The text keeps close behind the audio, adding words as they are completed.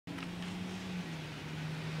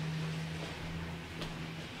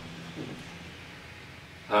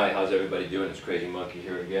Hi, how's everybody doing? It's Crazy Monkey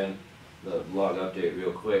here again. The vlog update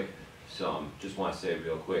real quick. So just want to say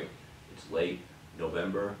real quick, it's late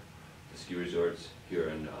November. The ski resorts here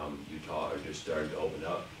in Utah are just starting to open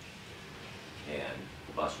up. And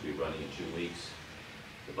the bus will be running in 2 weeks.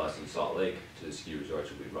 The bus in Salt Lake to the ski resorts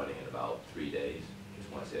will be running in about 3 days. Just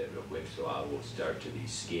want to say that real quick. So I will start to be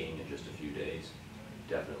skiing in just a few days.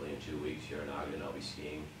 Definitely in 2 weeks here in Ogden I'll be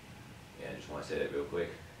skiing. And just want to say that real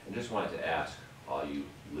quick. And just wanted to ask all you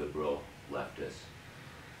liberal leftists,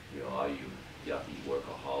 all you yuppie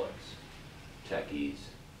workaholics, techies,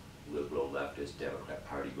 liberal leftist Democrat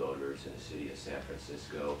Party voters in the city of San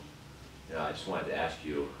Francisco. I just wanted to ask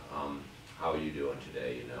you, how are you doing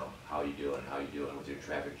today? How are you doing? How are you doing with your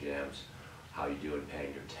traffic jams? How are you doing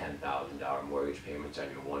paying your $10,000 mortgage payments on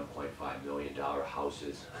your $1.5 million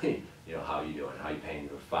houses? How are you doing? How are you paying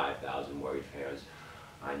your $5,000 mortgage payments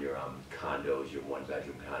on your condos, your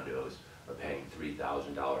one-bedroom condos, or paying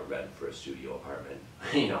 $3,000 rent for a studio apartment?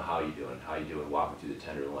 How are you doing? How are you doing walking through the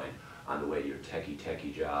Tenderloin on the way to your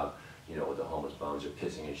techie job, with the homeless bums are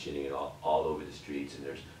pissing and shitting it all over the streets, and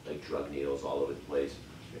there's like drug needles all over the place.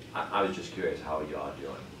 I was just curious, how are y'all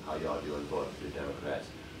doing? How y'all doing voting for the Democrats?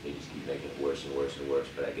 They just keep making it worse and worse and worse,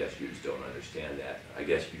 but I guess you just don't understand that. I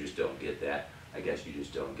guess you just don't get that. I guess you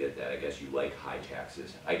just don't get that. I guess you like high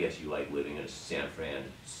taxes. I guess you like living in a San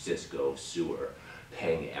Franshitco sewer,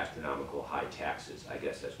 paying astronomical high taxes. I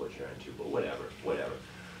guess that's what you're into, but whatever.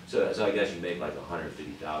 So I guess you make like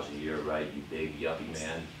 $150,000 a year, right? You big yuppie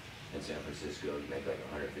man in San Francisco, you make like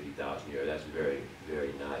 $150,000 a year. That's very,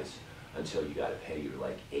 very nice until you got to pay your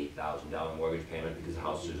like $8,000 mortgage payment because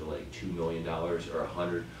houses are like $2 million or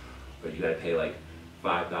 $100, but you got to pay like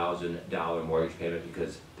 $5,000 mortgage payment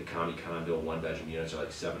because the county condo one-bedroom units are like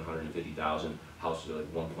 $750,000. Houses are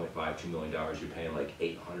like $1.5–2 million. You're paying like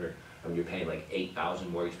 $800. You're paying like 8,000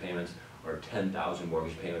 mortgage payments or 10,000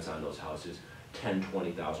 mortgage payments on those houses.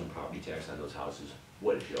 10–20,000 property tax on those houses.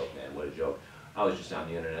 What a joke, man! What a joke. I was just on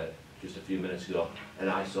the internet just a few minutes ago, and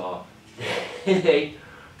I saw they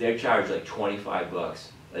charge like $25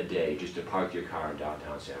 a day just to park your car in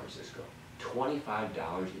downtown San Francisco. $25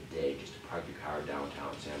 a day just to park your car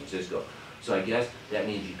downtown San Francisco. So I guess that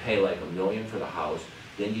means you pay like $1 million for the house,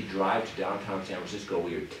 then you drive to downtown San Francisco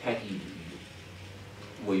where your techie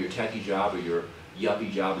job or your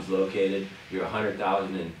yuppie job is located. You're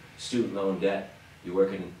 $100,000 in student loan debt. You're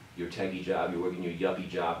working your techie job. You're working your yuppie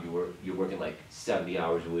job. You're working like 70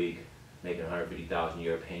 hours a week, making $150,000 a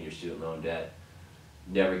year, paying your student loan debt.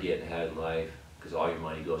 Never getting ahead in life because all your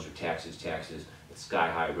money goes for taxes. It's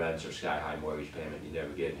sky-high rents or sky-high mortgage payment. You never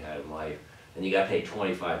get ahead in life. And you got to pay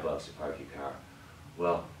 $25 to park your car.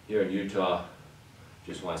 Well, here in Utah,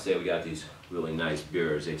 just want to say we got these really nice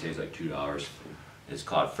beers. They taste like $2. It's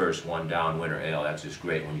called First One Down Winter Ale. That's just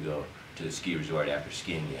great when you go to the ski resort after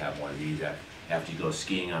skiing. You have one of these. After you go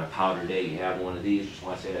skiing on a powder day, you have one of these. Just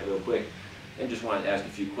want to say that real quick. And just wanted to ask a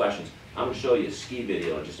few questions. I'm going to show you a ski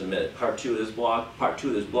video in just a minute. Part 2 of this blog. Part 2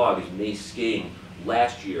 of this blog is me skiing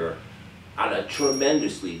last year on a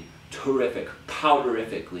tremendously, terrific,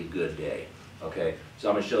 powderifically good day. Okay, so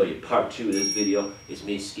I'm going to show you part 2 of this video. It's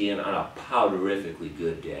me skiing on a powderifically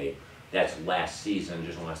good day. That's last season.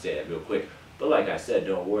 Just want to say that real quick. But like I said,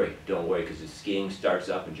 don't worry, because the skiing starts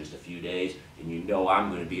up in just a few days, and I'm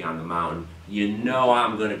going to be on the mountain.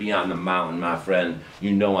 I'm going to be on the mountain, my friend.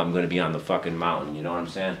 I'm going to be on the fucking mountain, you know what I'm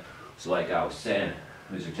saying? So like I was saying,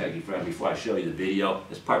 Mr. Techie Friend, before I show you the video,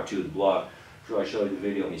 this part 2 of the blog, before I show you the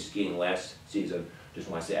video of me skiing last season, just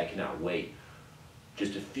want to say I cannot wait.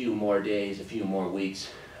 Just a few more days, a few more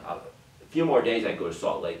weeks, a few more days I go to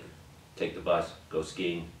Salt Lake, take the bus, go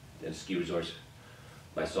skiing in ski resorts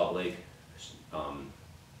by Salt Lake.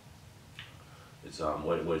 It's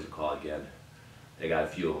what is it called again? They got a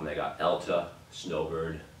few of them. They got Elta,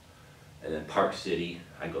 Snowbird, and then Park City.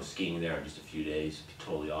 I go skiing there in just a few days. It'll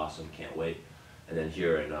be totally awesome. Can't wait. And then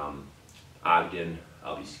here in Ogden,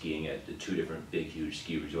 I'll be skiing at the 2 different big, huge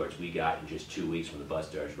ski resorts we got in just 2 weeks when the bus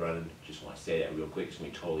starts running. Just want to say that real quick. It's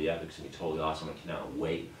going to be totally epic. It's going to be totally awesome. I cannot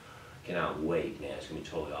wait. Cannot wait, man. It's going to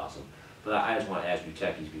be totally awesome. But I just want to ask you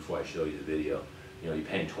techies before I show you the video. You're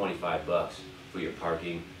paying $25 for your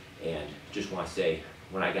parking, and just want to say,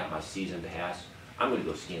 when I got my season pass, I'm going to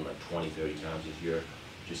go skiing like 20–30 times this year.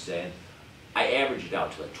 Just saying. I average it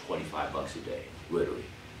out to like $25 a day, literally.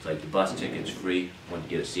 It's like the bus ticket's free when you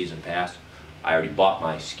get a season pass. I already bought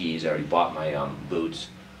my skis, I already bought my boots,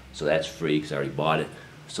 so that's free because I already bought it.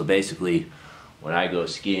 So basically, when I go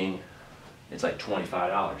skiing, it's like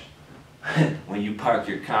 $25. When you park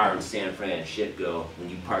your car in San Franshitco,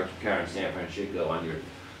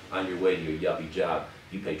 on your way to your yuppie job,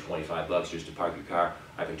 You pay 25 bucks just to park your car.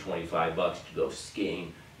 I pay 25 bucks to go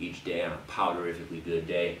skiing each day on a powderifically good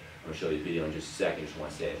day. I'm gonna show you the video in just a second. Just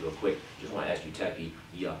want to say it real quick. Just want to ask you techie,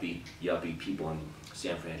 yuppie people in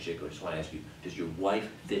San Franshitco. Just want to ask you, does your wife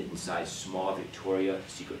fit in size small Victoria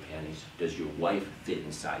Secret panties? Does your wife fit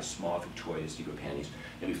in size small Victoria Secret panties?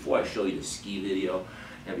 And before I show you the ski video,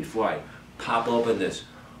 and before I pop open this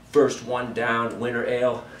first one down winter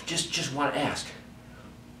ale, just want to ask,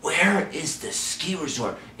 where is the ski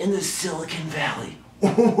resort in the Silicon Valley?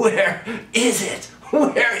 Where is it?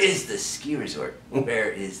 Where is the ski resort? Where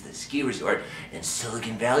is the ski resort in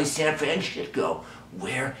Silicon Valley, San Franshitco?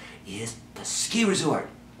 Where is the ski resort?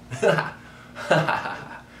 Yeah,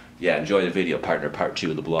 enjoy the video, partner, part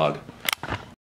 2 of the blog.